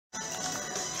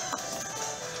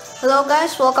Hello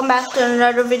guys, welcome back to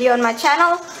another video on my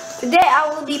channel. Today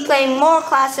I will be playing more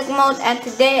classic mode, and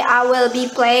today I will be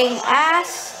playing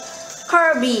as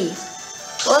Kirby.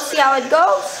 We'll see how it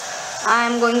goes.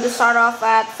 I'm going to start off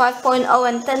at 5.0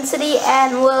 intensity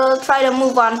and we'll try to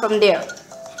move on from there.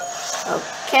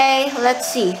 Okay,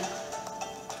 let's see.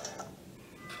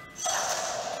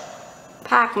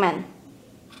 Pac-Man.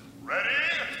 Ready?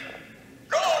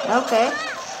 Go! Okay.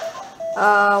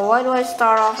 Why do I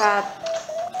start off at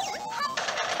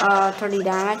 30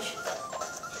 damage?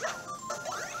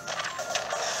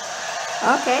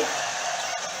 Okay.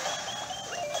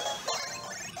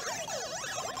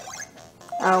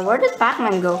 Where did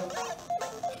Pac-Man go?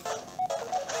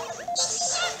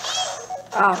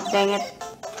 Oh, dang it.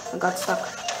 I got stuck.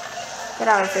 Get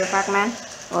out of here, Pac-Man.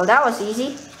 Well, that was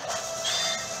easy.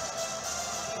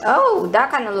 Oh,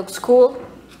 that kind of looks cool.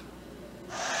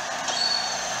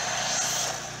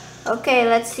 Okay,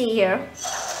 let's see here.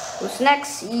 Who's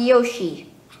next?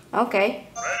 Yoshi. Okay.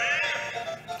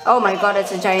 Oh my god,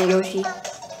 it's a giant Yoshi.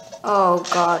 Oh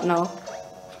god, no.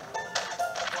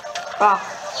 Rock.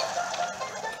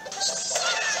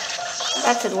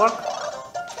 That should work.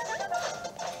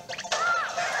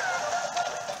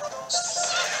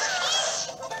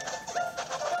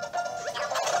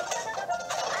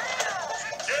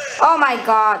 Oh my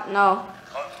god, no.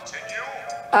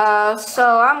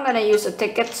 So I'm gonna use a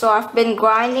ticket. So I've been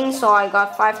grinding, so I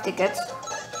got 5 tickets.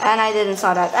 And I didn't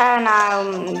saw that. And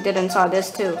I didn't saw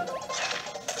this too.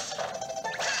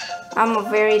 I'm a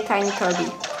very tiny Kirby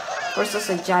versus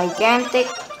a gigantic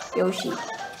Yoshi.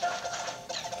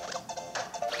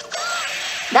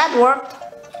 That worked.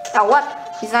 Oh,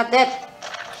 what? He's not dead.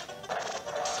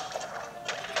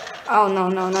 Oh, no,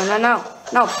 no, no, no, no.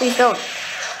 No, please don't.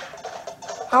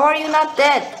 How are you not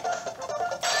dead?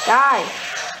 Die.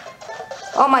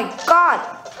 Oh my god.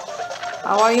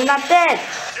 How are you not dead?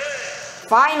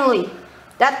 Finally.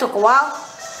 That took a while.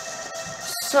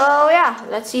 So yeah,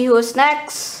 let's see who's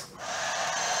next.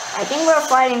 I think we're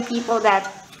fighting people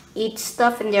that eat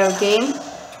stuff in their game.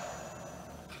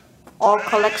 Or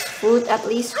collects food at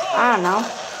least. I don't know.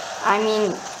 I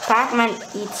mean, Pac-Man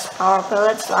eats power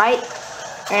pellets, right?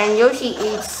 And Yoshi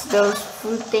eats those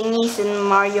food thingies in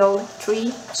Mario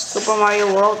 3. Super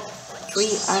Mario World 3.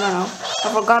 I don't know. I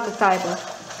forgot the title.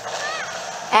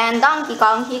 And Donkey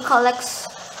Kong, he collects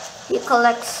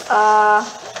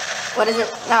what is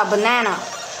it? Banana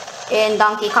in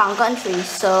Donkey Kong Country.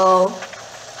 So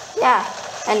yeah,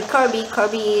 and Kirby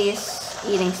is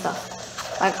eating stuff,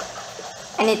 like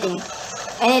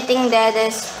anything that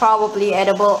is probably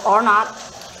edible or not,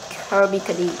 Kirby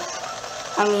could eat.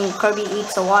 I mean, Kirby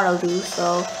eats a Waddle Doo,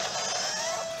 so,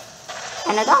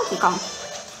 and a Donkey Kong.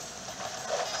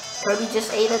 Kirby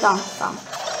just ate a Donkey Kong.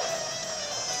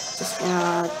 Just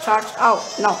gonna charge. Oh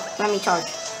no, let me charge.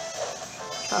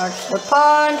 Charge the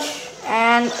punch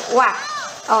and whack.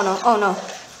 Oh no, oh no,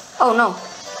 oh no.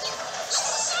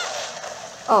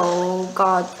 Oh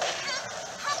god.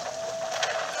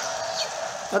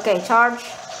 Okay, charge.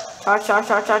 Charge.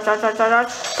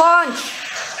 Punch!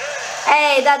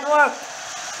 Hey, that worked.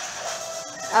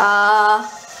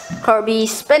 Kirby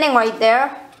spinning right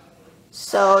there.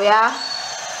 So yeah.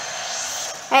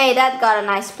 Hey, that got a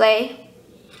nice play.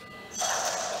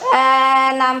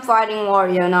 And I'm fighting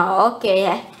Wario now.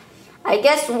 Okay, I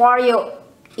guess Wario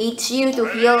eats you to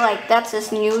heal, like that's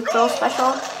his neutral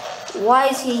special. Why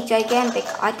is he gigantic?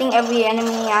 I think every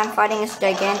enemy I'm fighting is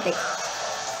gigantic.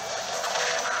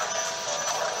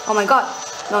 Oh my god.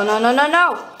 No.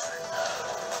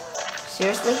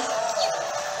 Seriously?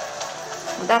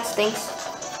 That stinks.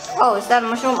 Oh, is that a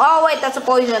mushroom? Oh wait, that's a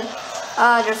poison.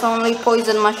 There's only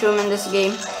poison mushroom in this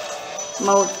game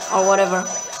mode or whatever.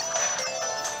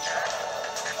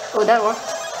 Oh, that worked.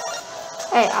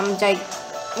 Hey, I'm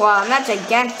not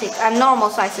gigantic. I'm normal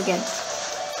size again.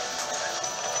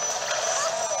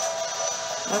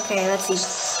 Okay, let's see.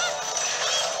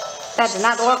 That did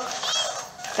not work.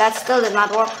 That still did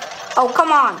not work. Oh,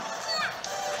 come on.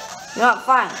 You're not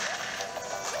fine.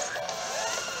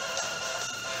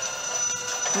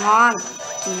 Come on.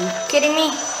 Are you kidding me?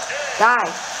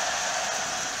 Die.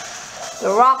 The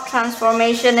rock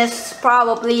transformation is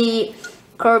probably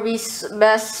Kirby's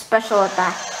best special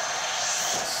attack.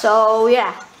 So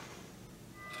yeah.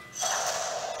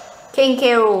 King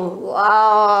K. Rool.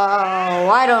 Oh,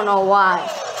 I don't know why.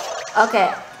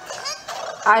 Okay.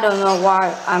 I don't know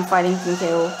why I'm fighting King K.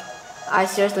 Rool. I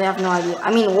seriously have no idea.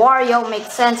 I mean, Wario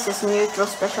makes sense. His neutral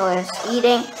special is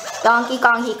eating. Donkey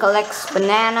Kong, he collects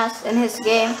bananas in his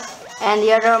game. And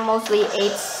the other mostly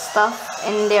eats stuff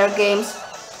in their games.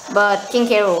 But King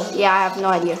K. Rool, yeah, I have no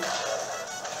idea.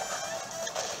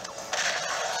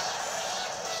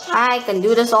 I can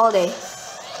do this all day.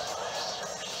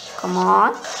 Come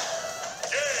on.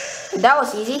 That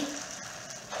was easy.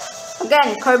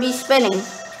 Again, Kirby spinning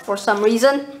for some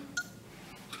reason.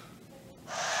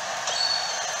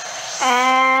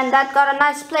 And that got a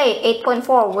nice play,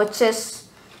 8.4, which is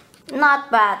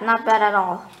not bad at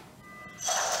all.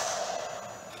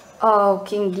 Oh,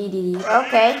 King DDD,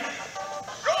 okay.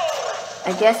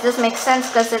 I guess this makes sense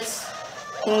because it's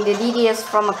King DDD is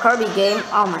from a Kirby game.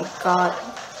 Oh my god.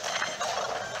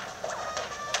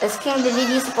 Is King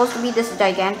DDD supposed to be this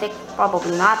gigantic?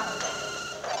 Probably not.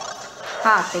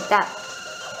 Ha, take that.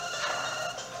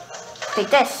 Take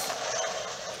this.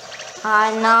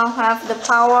 I now have the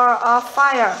power of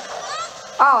fire.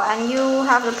 Oh, and you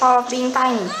have the power of being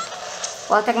tiny.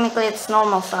 Well, technically it's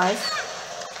normal size.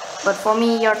 But for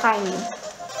me, you're tiny.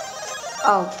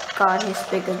 Oh god, he's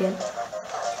big again.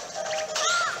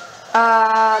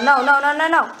 No.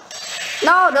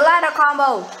 No, the ladder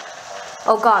combo.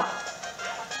 Oh god.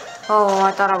 Oh,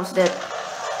 I thought I was dead.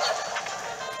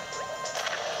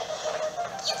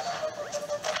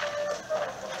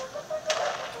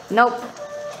 Nope.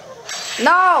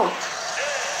 No!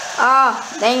 Ah,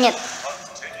 dang it.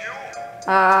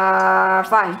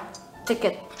 Fine. Take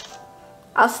it.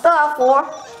 I'll still have 4.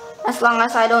 As long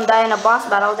as I don't die in a boss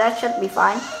battle, that should be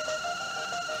fine.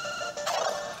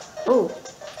 Ooh.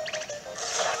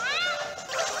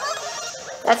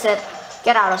 That's it.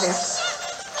 Get out of here.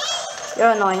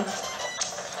 You're annoying.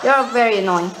 You're very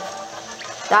annoying.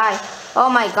 Die. Oh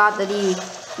my god, the D.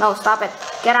 No, stop it.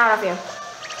 Get out of here.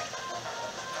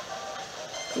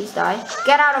 Please die.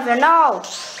 Get out of here. No!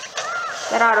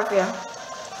 Get out of here.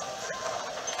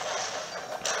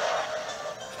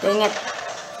 Dang it.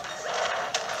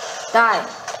 Die.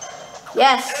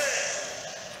 Yes.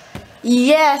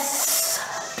 Yes.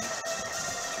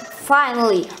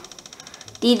 Finally.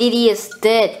 DDD is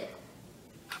dead.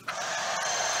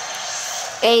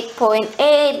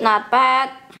 8.8, not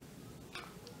bad.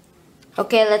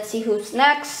 Okay, let's see who's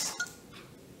next.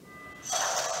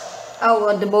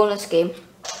 Oh, the bonus game.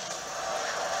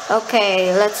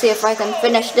 Okay, let's see if I can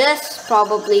finish this.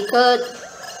 Probably could.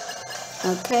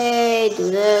 Okay,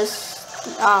 do this.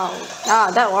 Oh,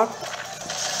 that worked.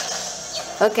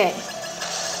 Okay.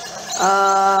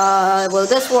 Will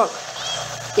this work?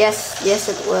 Yes,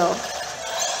 it will.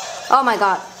 Oh my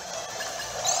god.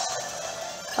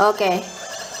 Okay.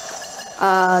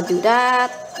 Do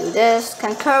that. Do this.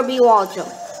 Can Kirby wall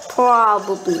jump?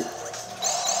 Probably.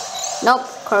 Nope,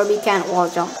 Kirby can't wall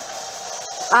jump.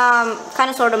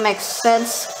 Kinda sorta makes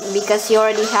sense because he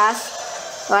already has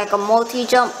like a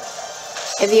multi-jump.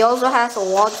 If he also has a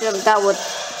wall jump, that would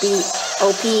be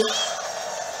OP.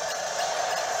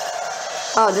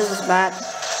 Oh, this is bad.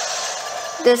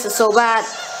 This is so bad.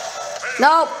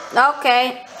 Nope,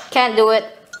 okay. Can't do it.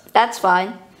 That's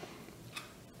fine.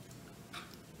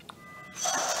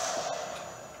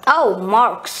 Oh,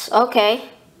 marks. Okay.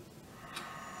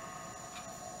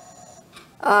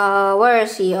 Where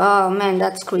is he? Oh man,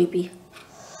 that's creepy.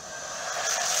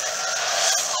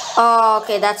 Oh,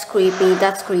 okay, that's creepy.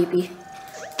 That's creepy.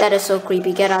 That is so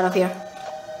creepy. Get out of here.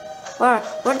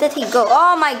 Where did he go?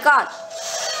 Oh my god.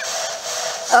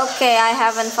 Okay, I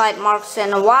haven't fight marks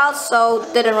in a while, so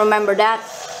didn't remember that.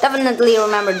 Definitely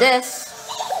remember this.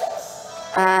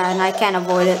 And I can't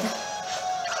avoid it.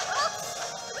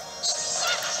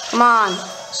 Come on.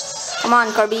 Come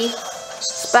on, Kirby.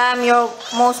 Spam your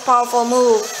most powerful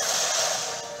move.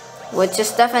 Which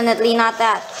is definitely not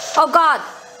that. Oh god!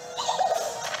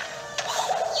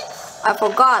 I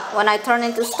forgot. When I turn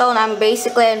into stone, I'm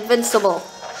basically invincible.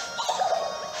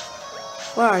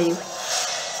 Where are you?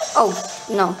 Oh,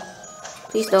 no.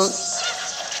 Please don't.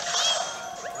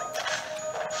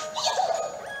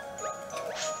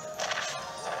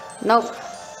 Nope.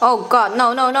 Oh god,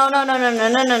 no.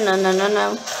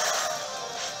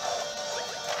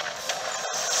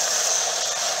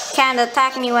 Can't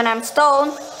attack me when I'm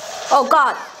stone. Oh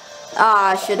god.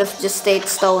 Ah, I should have just stayed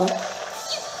stone.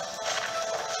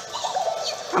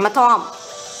 I'm a twomp.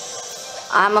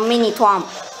 I'm a mini twomp.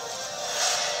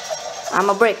 I'm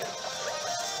a brick.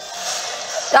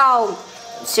 Oh,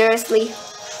 seriously?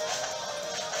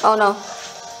 Oh no.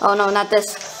 Oh no, not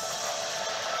this.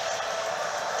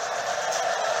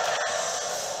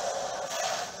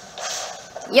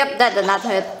 Yep, that did not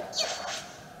hit.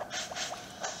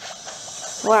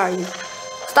 Where are you?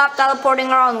 Stop teleporting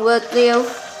around, will you?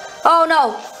 Oh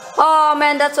no! Oh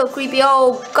man, that's so creepy.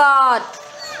 Oh god!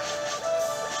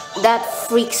 That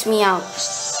freaks me out.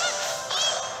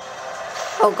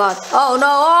 Oh god. Oh no!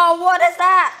 Oh, what is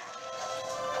that?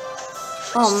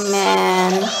 Oh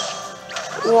man.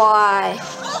 Why?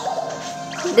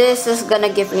 This is gonna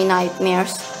give me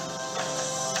nightmares.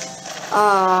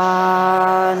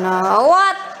 No.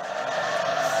 What?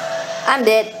 I'm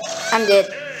dead. I'm dead.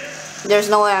 There's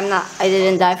no way I'm not. I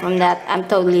didn't die from that. I'm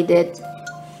totally dead.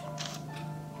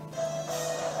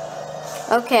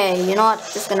 Okay, you know what?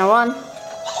 Just gonna run.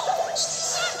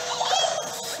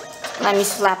 Let me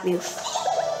slap you.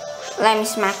 Let me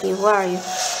smack you. Where are you?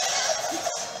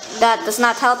 That does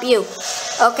not help you.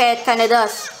 Okay, it kinda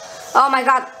does. Oh my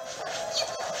god.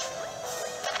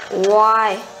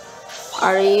 Why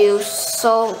are you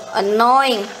so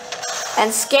annoying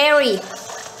and scary?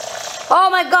 Oh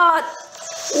my god.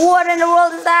 What in the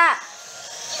world is that?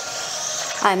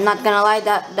 I'm not gonna lie,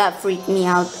 that freaked me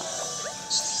out.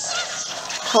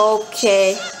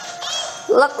 Okay.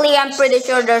 Luckily, I'm pretty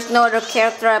sure there's no other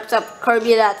character except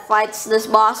Kirby that fights this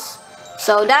boss.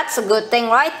 So that's a good thing,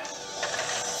 right?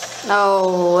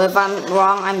 No, if I'm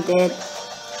wrong, I'm dead.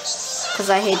 Because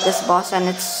I hate this boss and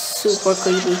it's super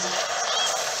creepy.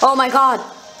 Oh my god!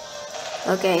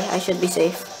 Okay, I should be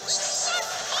safe.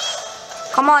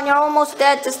 Come on, you're almost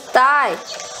dead, just die!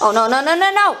 Oh no, no, no,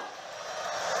 no, no!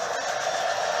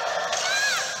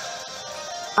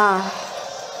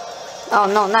 Oh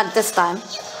no, not this time.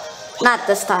 Not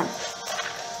this time.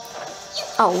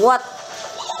 Oh, what?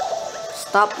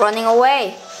 Stop running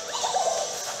away.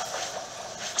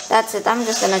 That's it, I'm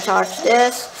just gonna charge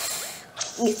this.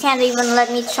 You can't even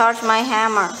let me charge my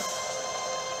hammer.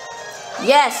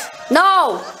 Yes!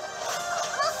 No!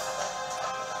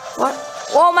 What?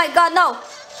 Oh my god, no!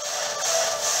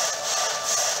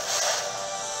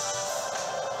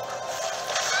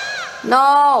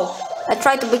 No! I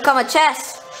tried to become a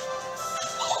chest.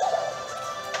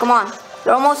 Come on,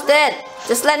 you're almost dead.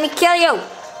 Just let me kill you.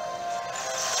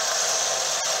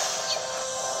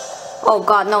 Oh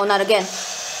god, no, not again.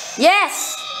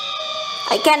 Yes!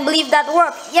 I can't believe that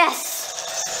worked.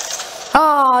 Yes!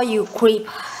 Oh, you creep.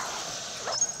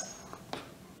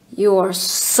 You are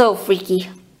so freaky.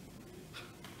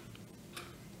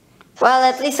 Well,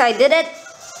 at least I did it.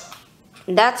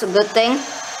 That's a good thing.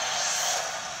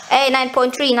 Hey,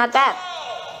 9.3, not bad.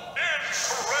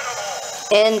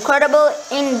 Incredible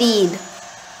indeed.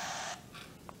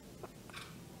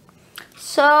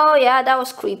 So yeah, that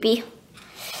was creepy.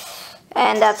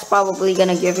 And that's probably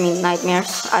gonna give me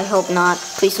nightmares. I hope not.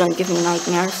 Please don't give me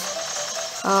nightmares.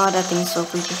 Oh, that thing is so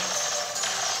creepy.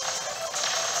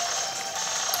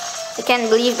 I can't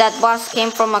believe that boss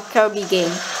came from a Kirby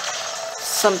game.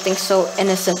 Something so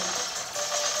innocent.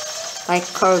 Like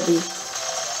Kirby.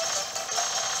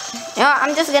 Yeah,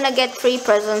 I'm just gonna get 3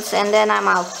 presents and then I'm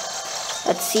out.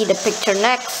 Let's see the picture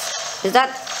next.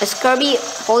 Is Kirby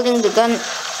holding the gun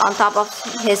on top of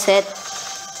his head?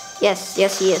 Yes,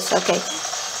 yes he is. Okay.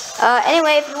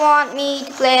 Anyway, if you want me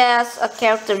to play as a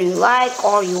character you like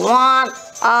or you want,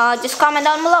 just comment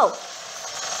down below.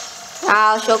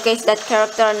 I'll showcase that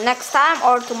character next time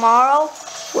or tomorrow.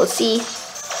 We'll see.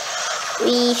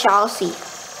 We shall see.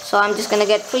 So I'm just gonna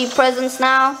get 3 presents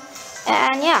now.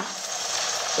 And yeah.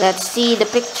 Let's see the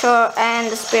picture and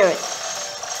the spirit.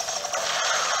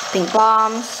 Pink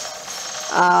bombs.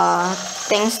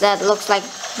 Things that looks like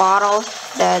bottle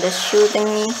that is shooting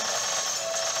me.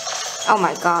 Oh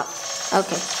my god.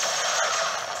 Okay.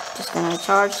 Just gonna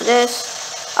charge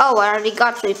this. Oh, I already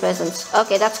got 3 presents.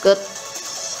 Okay, that's good.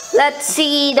 Let's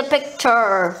see the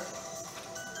picture.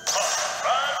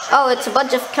 Oh, it's a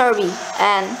bunch of Kirby.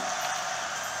 And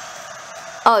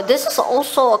oh, this is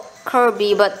also a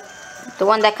Kirby, but the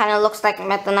one that kind of looks like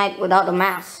Meta Knight without a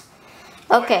mask.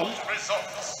 Okay.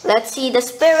 Let's see the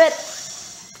spirit.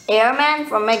 Airman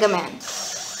from Mega Man.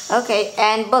 Okay,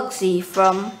 and Bugsy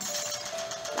from...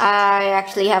 I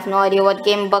actually have no idea what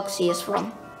game Bugsy is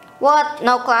from. What?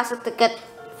 No classic ticket?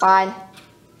 Fine.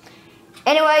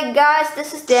 Anyway guys,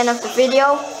 this is the end of the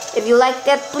video. If you liked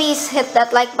it, please hit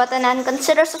that like button and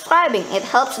consider subscribing. It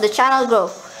helps the channel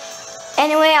grow.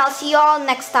 Anyway, I'll see you all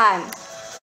next time.